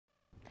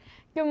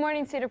Good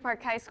morning, Cedar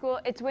Park High School.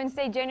 It's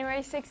Wednesday,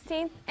 January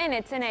 16th, and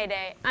it's an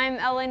A-Day. I'm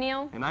Ella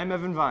Neal. And I'm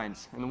Evan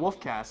Vines, and the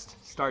Wolfcast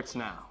starts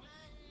now.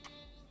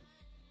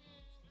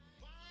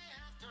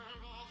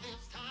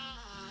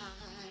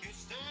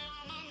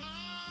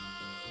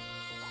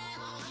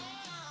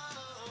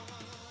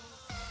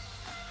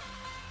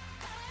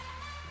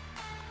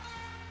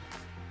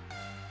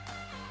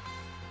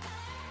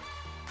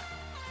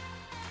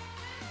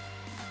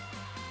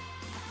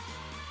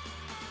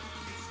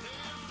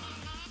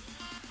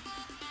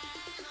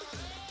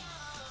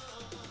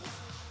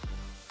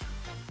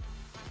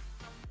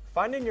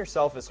 Finding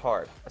yourself is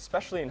hard,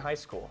 especially in high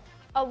school.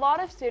 A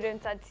lot of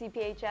students at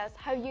CPHS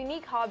have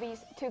unique hobbies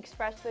to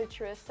express their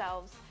truest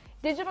selves.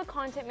 Digital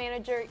content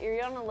manager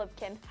Ariana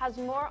Lipkin has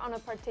more on a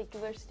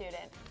particular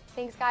student.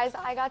 Thanks, guys.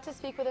 I got to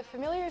speak with a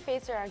familiar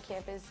face around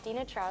campus,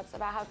 Deana Trautz,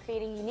 about how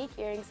creating unique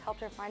earrings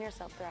helped her find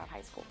herself throughout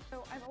high school.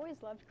 So I've always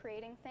loved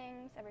creating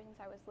things ever since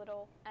I was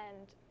little,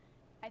 and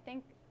I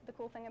think the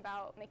cool thing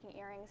about making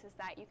earrings is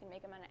that you can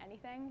make them out of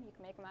anything. You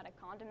can make them out of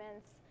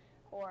condiments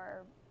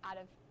or out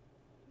of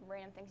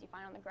random things you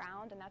find on the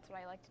ground, and that's what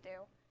I like to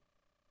do.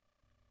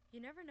 You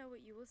never know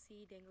what you will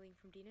see dangling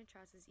from Deana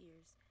Trautz's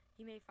ears.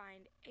 You may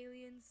find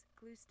aliens,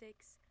 glue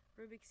sticks,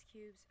 Rubik's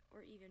Cubes,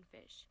 or even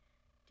fish.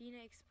 Deana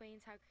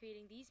explains how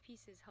creating these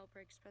pieces help her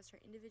express her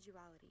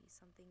individuality,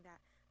 something that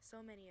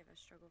so many of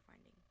us struggle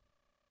finding.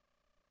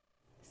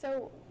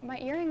 So my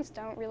earrings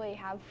don't really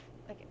have,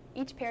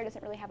 each pair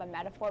doesn't really have a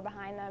metaphor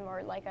behind them or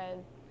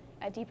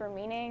a deeper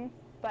meaning,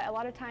 but a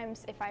lot of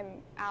times if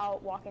I'm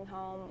out walking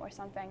home or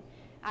something,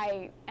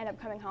 I end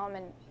up coming home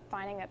and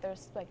finding that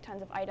there's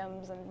tons of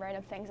items and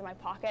random things in my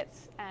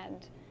pockets,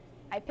 and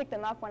I pick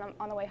them up when I'm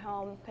on the way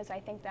home because I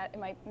think that it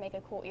might make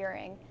a cool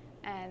earring,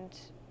 and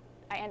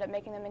I end up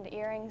making them into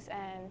earrings,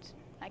 and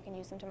I can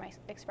use them to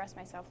express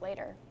myself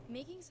later.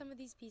 Making some of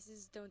these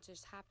pieces don't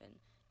just happen.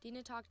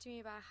 Deana talked to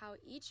me about how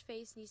each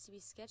face needs to be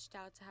sketched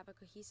out to have a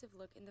cohesive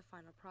look in the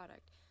final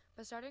product,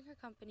 but starting her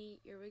company,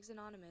 Earwigs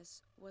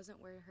Anonymous,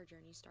 wasn't where her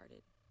journey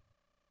started.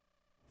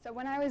 So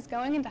when I was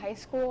going into high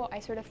school, I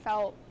sort of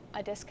felt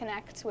a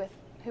disconnect with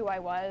who I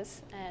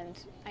was,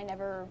 and I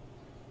never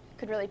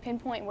could really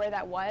pinpoint where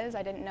that was.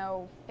 I didn't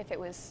know if it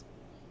was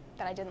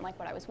that I didn't like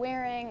what I was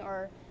wearing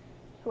or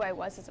who I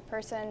was as a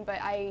person, but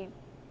I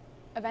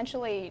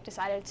eventually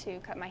decided to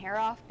cut my hair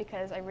off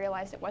because I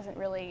realized it wasn't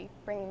really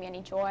bringing me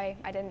any joy.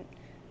 I didn't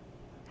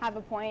have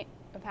a point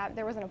of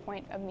there wasn't a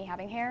point of me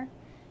having hair,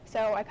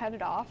 so I cut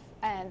it off,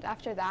 and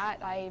after that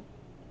I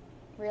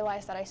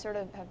realized that I sort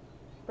of have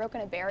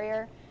broken a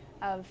barrier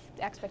of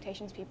the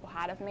expectations people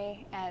had of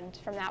me, and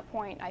from that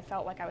point I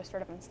felt like I was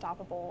sort of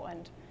unstoppable,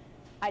 and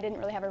I didn't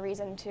really have a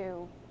reason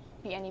to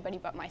be anybody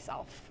but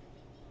myself.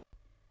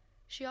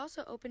 She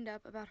also opened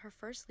up about her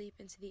first leap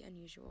into the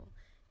unusual.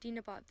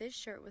 Deana bought this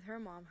shirt with her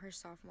mom her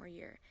sophomore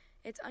year.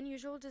 Its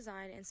unusual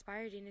design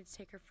inspired Deana to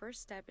take her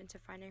first step into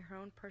finding her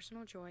own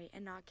personal joy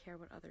and not care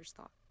what others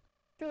thought.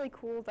 It's really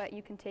cool that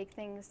you can take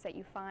things that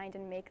you find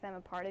and make them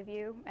a part of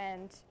you,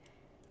 and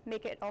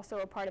make it also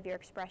a part of your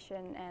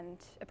expression and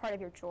a part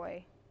of your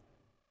joy.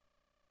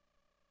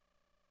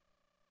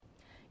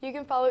 You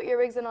can follow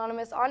Earwigs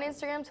Anonymous on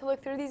Instagram to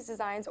look through these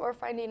designs or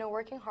find Deana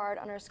working hard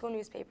on her school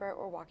newspaper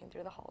or walking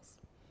through the halls.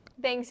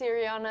 Thanks,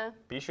 Ariana.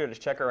 Be sure to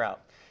check her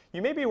out.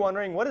 You may be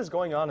wondering what is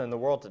going on in the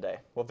world today.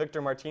 Well,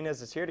 Victor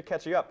Martinez is here to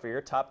catch you up for your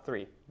top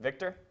 3.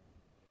 Victor?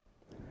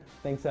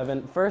 Thanks,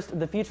 Evan. First,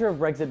 the future of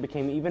Brexit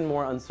became even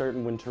more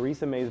uncertain when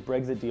Theresa May's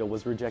Brexit deal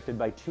was rejected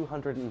by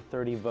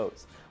 230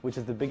 votes, which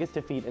is the biggest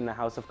defeat in the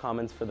House of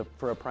Commons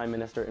for a Prime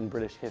Minister in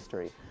British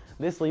history.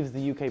 This leaves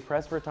the UK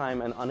pressed for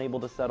time and unable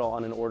to settle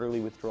on an orderly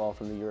withdrawal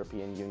from the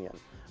European Union,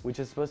 which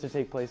is supposed to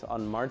take place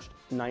on March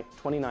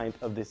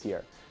 29th of this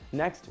year.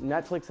 Next,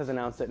 Netflix has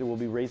announced that it will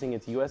be raising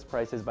its US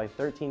prices by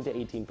 13 to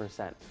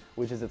 18%,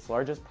 which is its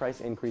largest price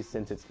increase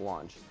since its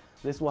launch.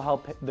 This will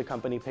help the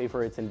company pay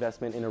for its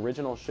investment in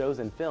original shows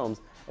and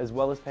films, as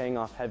well as paying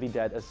off heavy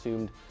debt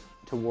assumed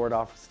to ward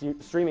off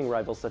streaming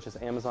rivals such as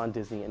Amazon,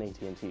 Disney, and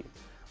AT&T.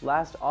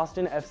 Last,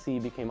 Austin FC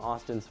became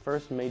Austin's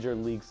first Major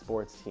League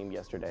sports team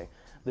yesterday.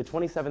 The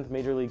 27th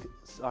Major League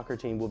Soccer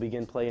team will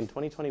begin play in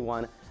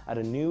 2021 at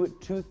a new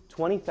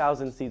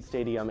 20,000-seat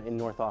stadium in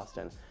North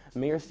Austin.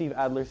 Mayor Steve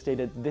Adler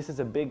stated, "This is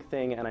a big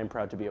thing and I'm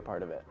proud to be a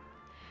part of it."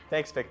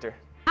 Thanks, Victor.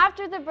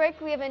 After the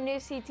break, we have a new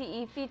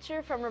CTE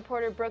feature from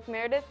reporter Brooke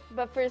Meredith,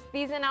 but first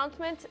these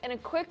announcements and a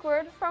quick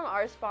word from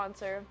our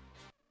sponsor.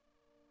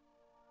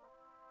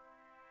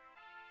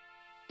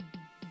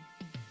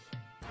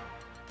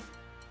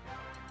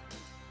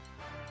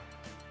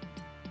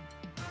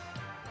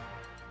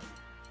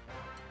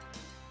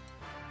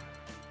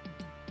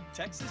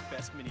 Texas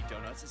Best Mini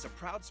Donuts is a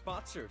proud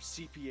sponsor of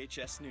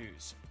CPHS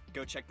News.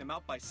 Go check them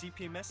out by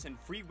CPMS and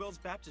Free Wills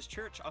Baptist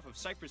Church off of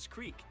Cypress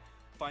Creek.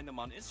 Find them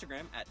on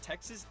Instagram at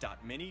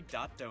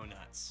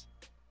texas.mini.donuts.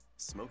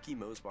 Smoky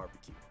Moe's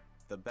Barbecue,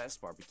 the best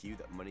barbecue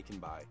that money can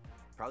buy.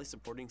 Proudly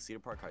supporting Cedar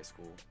Park High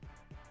School.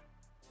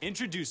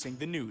 Introducing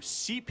the new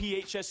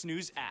CPHS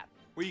News app,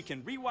 where you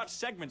can rewatch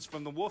segments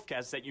from the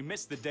Wolfcast that you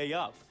missed the day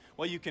of,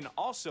 while you can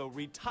also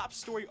read top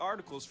story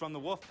articles from the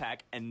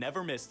Wolfpack and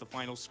never miss the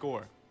final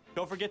score.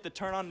 Don't forget to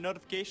turn on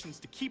notifications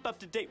to keep up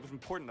to date with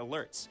important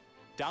alerts.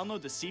 Download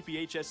the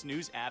CPHS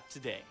News app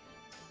today.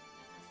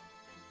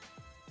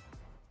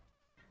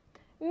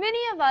 Many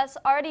of us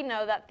already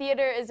know that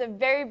theater is a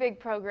very big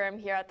program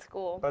here at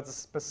school. But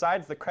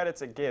besides the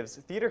credits it gives,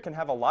 theater can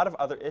have a lot of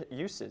other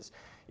uses,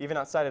 even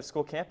outside of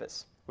school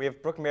campus. We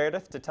have Brooke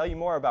Meredith to tell you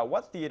more about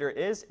what theater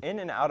is in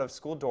and out of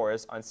school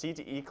doors on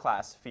C2E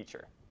class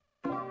feature.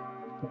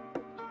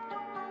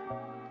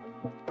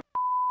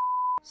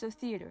 So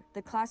theater,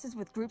 the class is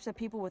with groups of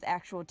people with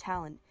actual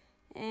talent,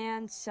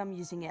 and some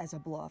using it as a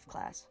blow-off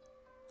class.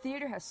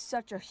 Theater has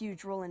such a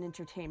huge role in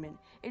entertainment.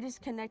 It is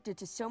connected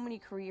to so many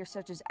careers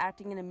such as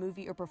acting in a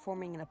movie or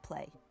performing in a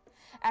play.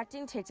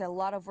 Acting takes a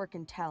lot of work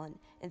and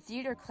talent, and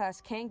theater class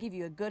can give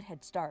you a good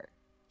head start.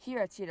 Here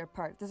at Cedar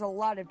Park, there's a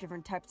lot of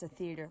different types of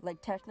theater,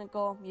 like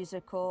technical,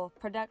 musical,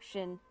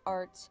 production,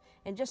 arts,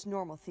 and just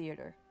normal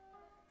theater.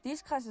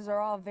 These classes are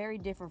all very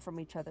different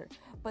from each other,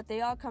 but they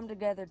all come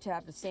together to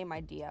have the same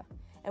idea.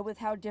 And with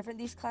how different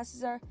these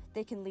classes are,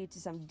 they can lead to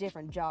some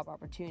different job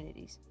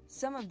opportunities.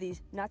 Some of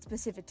these, not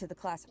specific to the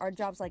class, are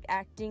jobs like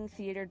acting,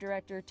 theater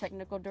director,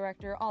 technical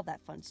director, all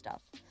that fun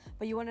stuff.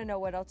 But you want to know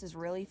what else is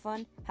really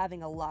fun?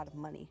 Having a lot of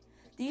money.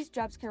 These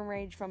jobs can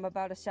range from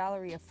about a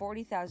salary of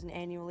 $40,000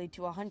 annually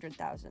to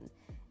 $100,000.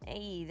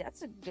 Hey,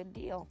 that's a good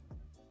deal.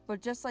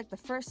 But just like the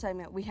first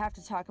segment, we have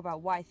to talk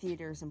about why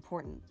theater is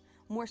important.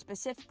 More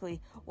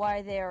specifically,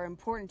 why they are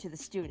important to the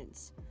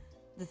students.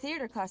 The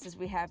theater classes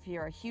we have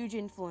here are huge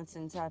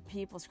influences on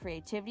people's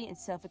creativity and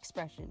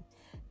self-expression.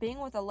 Being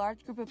with a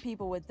large group of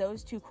people with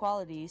those two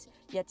qualities,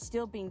 yet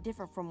still being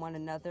different from one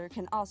another,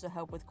 can also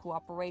help with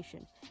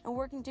cooperation and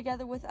working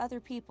together with other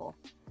people.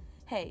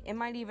 Hey, it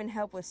might even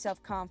help with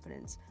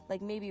self-confidence,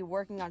 like maybe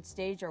working on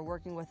stage or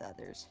working with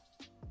others.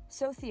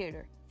 So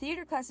theater.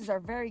 Theater classes are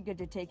very good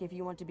to take if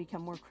you want to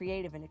become more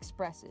creative and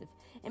expressive,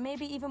 and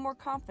maybe even more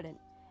confident.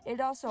 It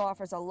also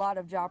offers a lot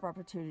of job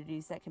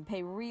opportunities that can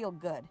pay real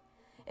good.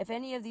 If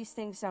any of these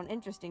things sound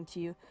interesting to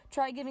you,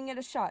 try giving it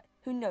a shot.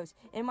 Who knows,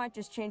 it might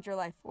just change your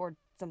life or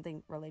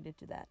something related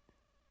to that.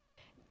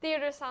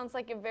 Theater sounds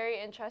like a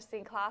very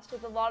interesting class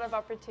with a lot of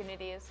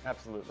opportunities.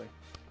 Absolutely.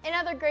 In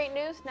other great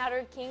news,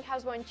 Natalie King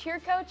has won Cheer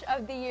Coach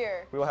of the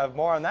Year. We will have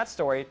more on that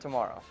story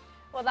tomorrow.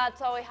 Well,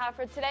 that's all we have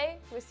for today.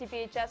 With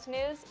CPHS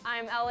News,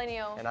 I'm Ella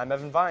Neal. And I'm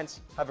Evan Vines.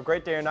 Have a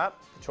great day or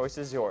not, the choice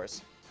is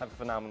yours. Have a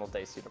phenomenal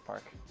day, Cedar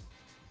Park.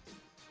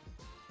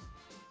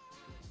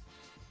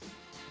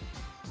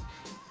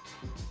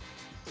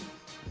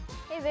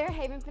 Hey there,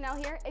 Haven Fennell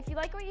here. If you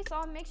like what you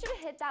saw, make sure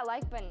to hit that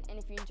like button. And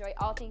if you enjoy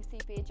all things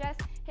CPHS,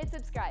 hit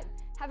subscribe.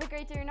 Have a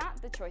great day or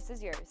not, the choice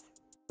is yours.